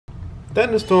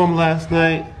Thunderstorm last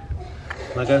night.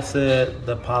 Like I said,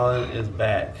 the pollen is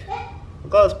back.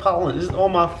 Look at all this pollen, it's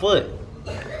on my foot.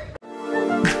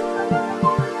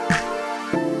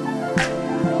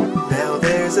 Now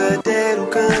there's a dad who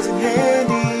comes in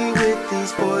handy with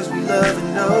these boys we love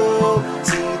and know.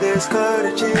 See, there's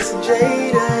Carter, Chance, and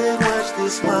Jaden. Watch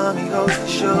this mommy host the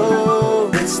show.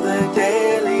 It's the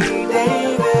Daily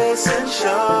Davidson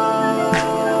Show.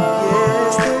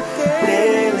 Yes, the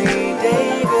Daily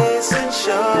Davidson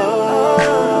Show.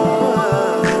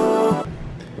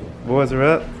 Boys are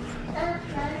up.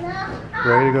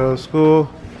 Ready to go to school.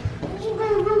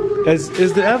 Is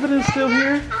the evidence still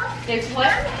here? It's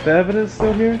what? The evidence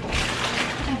still here?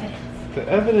 Evidence. The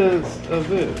evidence of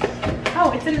this.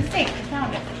 Oh, it's in the sink. I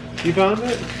found it. You found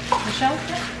it? Michelle?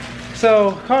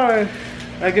 So, Carter,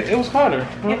 it was Carter.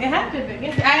 Huh? It had to be.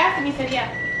 I asked him, he said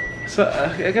yeah. So,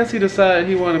 I guess he decided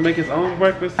he wanted to make his own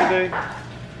breakfast today.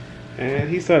 And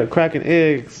he started cracking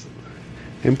eggs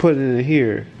and putting it in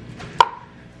here.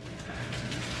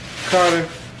 Carter,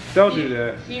 don't do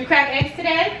that. You crack eggs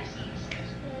today?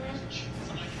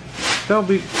 Don't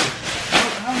be...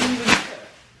 How do you even do that?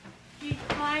 He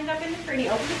climbed up in the fridge. He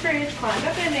opened the fridge, climbed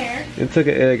up in there. And took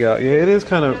an egg out. Yeah, it is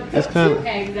kind of... It's kind of... Two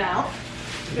eggs out.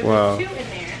 There Wow. was 2 in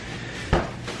there.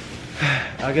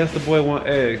 I guess the boy want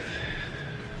eggs.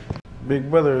 Big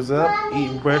brother is up,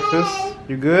 eating breakfast.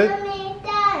 You good?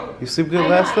 You sleep good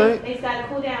last night? It's got to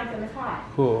cool down because it's hot.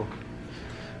 Cool.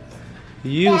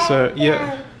 You, sir,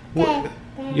 yeah. What?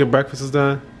 Your breakfast is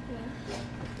done?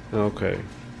 Okay.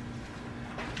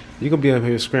 You gonna be up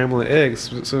here scrambling eggs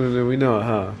sooner than we know it,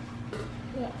 huh?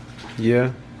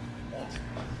 Yeah?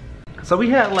 So we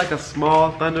had like a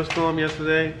small thunderstorm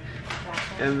yesterday.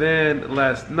 And then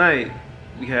last night,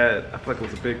 we had, I feel like it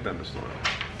was a big thunderstorm.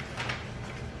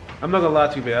 I'm not gonna lie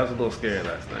to you, babe, I was a little scared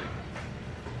last night.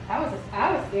 I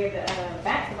was scared that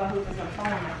basketball hoop was going to fall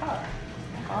on my car.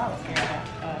 Oh, I was scared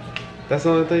about. That's the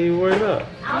only thing you worried about?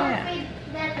 I was afraid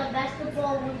that the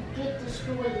basketball would get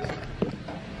destroyed.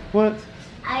 What?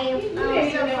 I was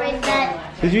afraid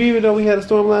that. Did you even know we had a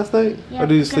storm last night? Yep, Or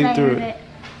did you sleep through it?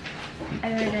 I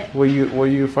heard it. Were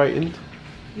you frightened?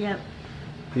 Yep.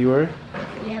 You were?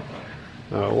 Yep.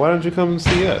 Why don't you come and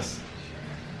see us?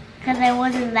 Because I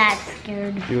wasn't that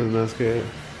scared. You wasn't that scared?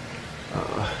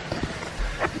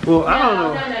 Well, I don't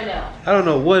know. No. I don't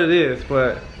know what it is,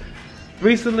 but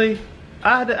recently,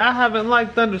 I haven't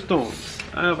liked thunderstorms.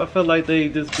 I feel like they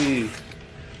just be,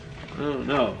 I don't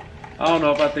know. I don't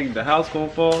know if I think the house gonna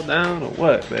fall down or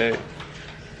what, babe.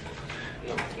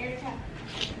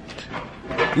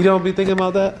 You don't be thinking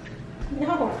about that?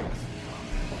 No.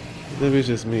 Maybe it's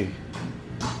just me.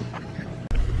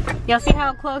 Y'all see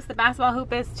how close the basketball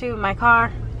hoop is to my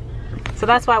car? So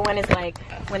that's why when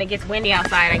it gets windy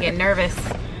outside, I get nervous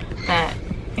that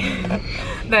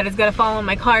that it's gonna fall on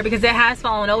my car, because it has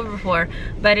fallen over before.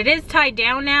 But it is tied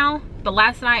down now. But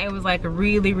last night it was like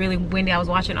really, really windy. I was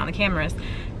watching on the cameras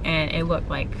and it looked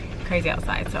like crazy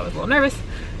outside, so I was a little nervous.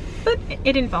 But it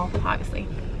didn't fall, obviously.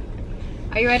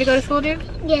 Are you ready to go to school, dude?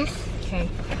 Yes. Okay.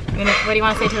 What do you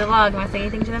want to say to the vlog? You want to say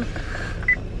anything to them?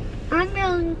 I'm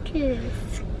going to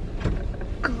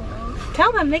school.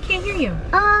 Tell them, they can't hear you.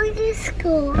 I'm going to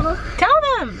school. Tell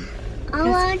them. I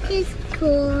want to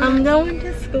school. I'm going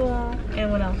to school.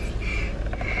 And what else?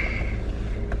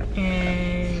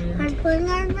 And I'm putting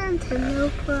on Nintendo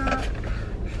for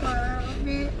a little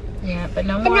bit. yeah, but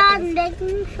no And more. I'm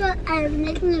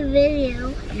making a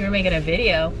video. You were making a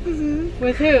video? Mhm.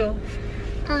 With who?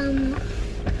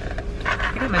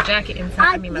 I got my jacket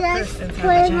inside. I mean, my purse just inside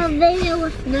my putting a jacket. video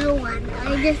with no one.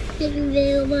 I just making a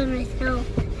video by myself.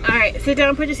 Alright, sit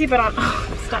down, put your seatbelt on.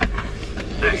 Oh, stop.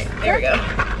 Alright, there we go.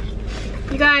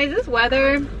 You guys, this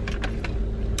weather,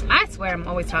 I swear I'm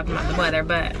always talking about the weather,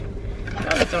 but I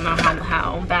just don't know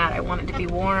how bad I want it to be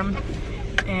warm.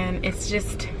 And it's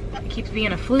just, it keeps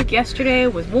being a fluke. Yesterday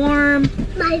was warm.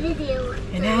 My video.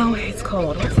 And now it's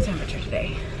cold. What's the temperature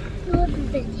today? Your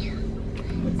video.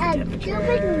 What's the You're making a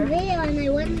temperature? video and I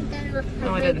wasn't done with my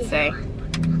Oh, it video. doesn't say. I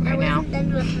Right now. wasn't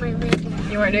done with my video.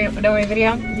 You weren't doing your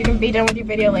video? You can be done with your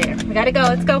video later. We gotta go,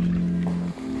 let's go.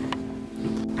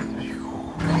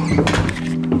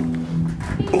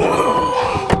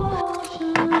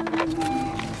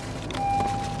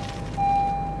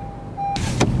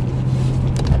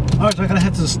 Alright, so I gotta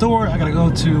head to the store. I gotta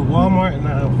go to Walmart and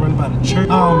run by the church.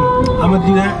 I'm gonna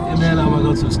do that, and then I'm gonna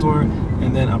go to the store,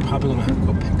 and then I'm probably gonna have to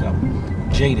go pick up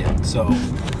Jaden. So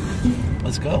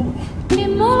let's go.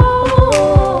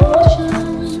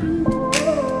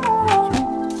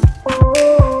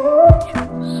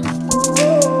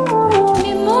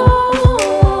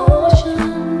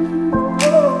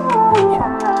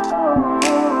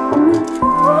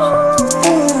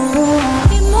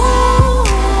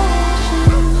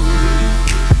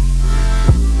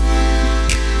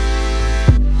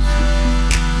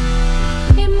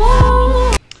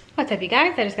 up, you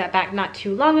guys? I just got back not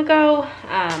too long ago.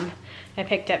 I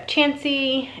picked up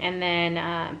Chansey, and then,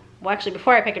 well, actually,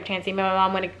 before I picked up Chansey, my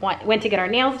mom went to get our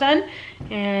nails done,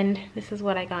 and this is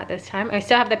what I got this time. I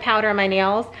still have the powder on my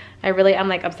nails. I'm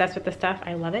like obsessed with this stuff.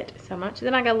 I love it so much.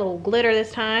 Then I got a little glitter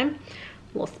this time,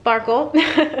 a little sparkle.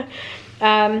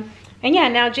 And yeah,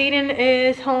 now Jaden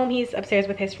is home. He's upstairs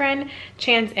with his friend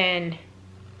Chance and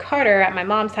Carter at my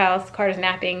mom's house. Carter's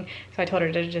napping, so I told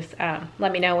her to just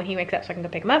let me know when he wakes up so I can go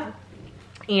pick him up.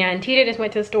 And Tita just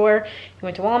went to the store. He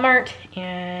went to Walmart,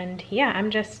 and yeah,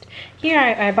 I'm just here.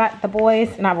 I bought the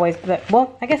boys, not boys, but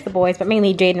well, I guess the boys, but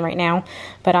mainly Jaden right now.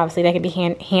 But obviously they could be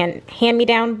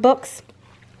hand-me-down books.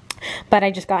 But I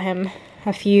just got him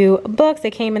a few books that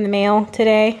came in the mail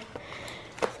today.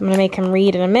 So I'm gonna make him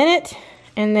read in a minute.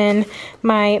 And then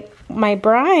my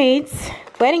bride's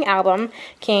wedding album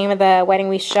came. The wedding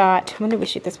we shot. When did we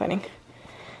shoot this wedding?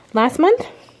 Last month?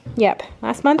 Yep,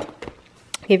 last month.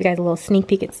 Give you guys a little sneak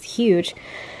peek. It's huge,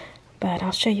 but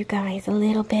I'll show you guys a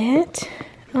little bit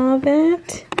of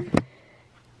it.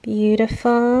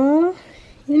 Beautiful.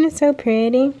 Isn't it so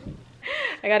pretty?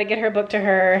 I got to get her book to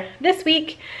her this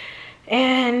week,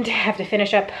 and have to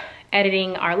finish up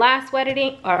editing our last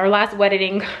wedding that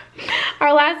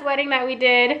we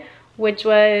did, which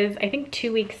was I think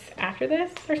 2 weeks after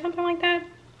this or something like that.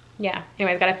 Yeah,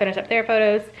 anyways, gotta finish up their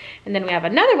photos, and then we have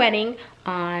another wedding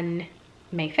on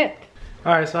May 5th.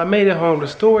 All right, so I made it home. The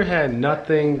store had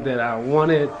nothing that I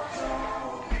wanted.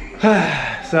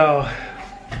 So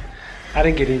I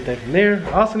didn't get anything from there.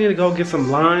 I also need to go get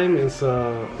some lime and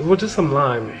just some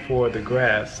lime for the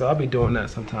grass. So I'll be doing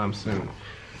that sometime soon.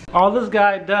 All this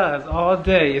guy does all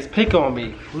day is pick on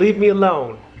me. Leave me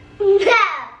alone. No.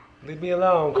 Leave me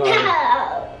alone, Carter.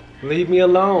 No. Leave me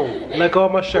alone. Let go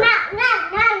of my shirt. No.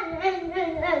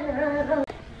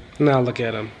 Now look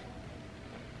at him.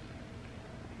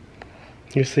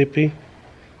 You sleepy?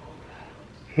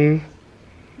 You're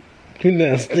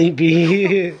not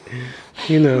sleepy.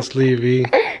 You're not sleepy.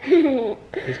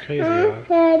 It's crazy,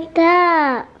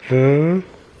 y'all. Huh?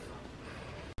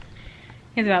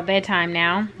 It's about bedtime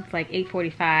now. It's like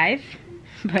 8:45.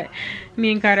 But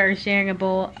me and Carter are sharing a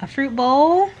fruit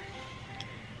bowl.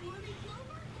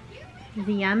 Is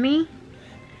it yummy?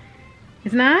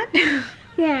 It's not?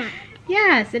 Yeah.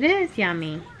 Yes, it is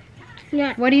yummy.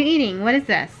 Yeah. What are you eating? What is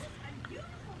this?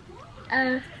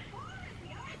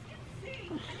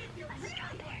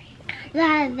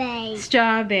 Strawberry.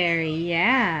 Strawberry,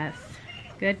 yes.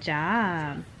 Good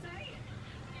job.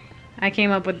 I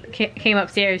came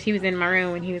upstairs. He was in my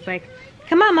room and he was like,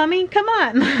 "Come on, mommy, come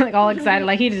on!" Like all excited,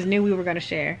 like he just knew we were gonna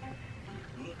share.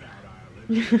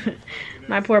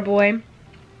 My poor boy.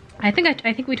 I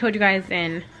think we told you guys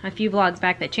in a few vlogs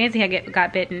back that Chansey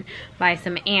got bitten by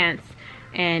some ants,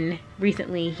 and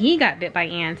recently he got bit by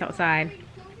ants outside.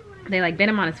 They like bit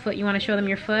him on his foot. You want to show them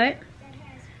your foot?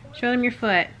 Show them your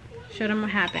foot. Show them what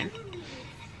happened.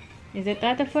 Is it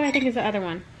that the foot? I think it's the other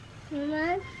one.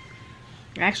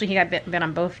 Actually, he got bit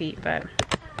on both feet, but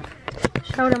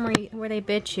show them where they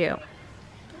bit you.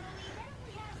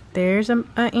 There's an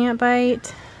ant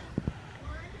bite.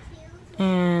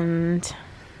 And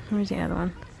where's the other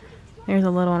one? There's a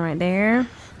little one right there.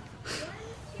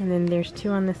 And then there's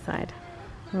two on this side.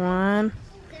 1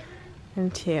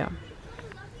 and 2.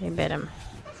 They bit him.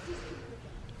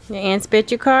 Your ants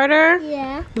bit you, Carter?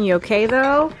 Yeah. You okay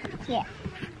though? Yeah.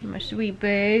 My sweet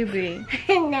baby.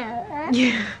 No.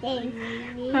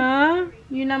 Baby. Huh?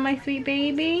 You not my sweet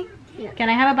baby? Yeah. Can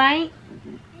I have a bite?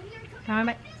 Can I have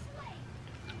a bite?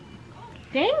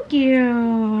 Thank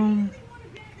you.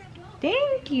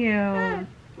 Thank you.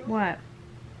 What?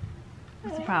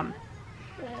 What's the problem?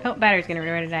 Oh, battery's gonna be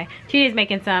ready today. Tita's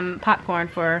making some popcorn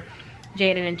for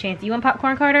Jaden and Chansey. You want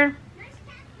popcorn, Carter?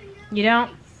 You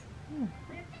don't?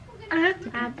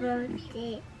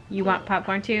 You want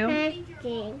popcorn too?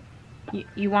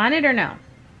 You want it or no?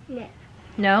 No.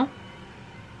 No?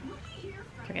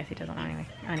 I guess he doesn't want anyway.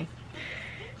 Honey.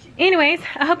 Anyways,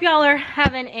 I hope y'all are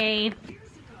having a...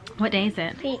 What day is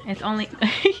it? It's only...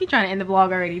 You're trying to end the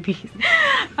vlog already, peace.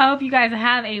 I hope you guys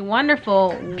have a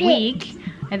wonderful week.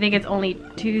 I think it's only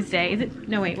Tuesday. Is it?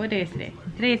 No, wait. What day is today?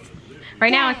 Today is...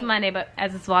 Right now it's Monday, but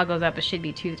as this vlog goes up, it should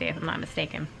be Tuesday if I'm not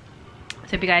mistaken.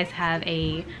 So if you guys have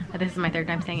a... This is my 3rd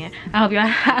time saying it. I hope you all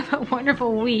have a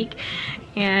wonderful week.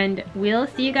 And we'll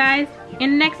see you guys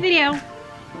in the next video.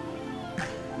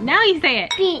 Now you say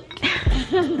it.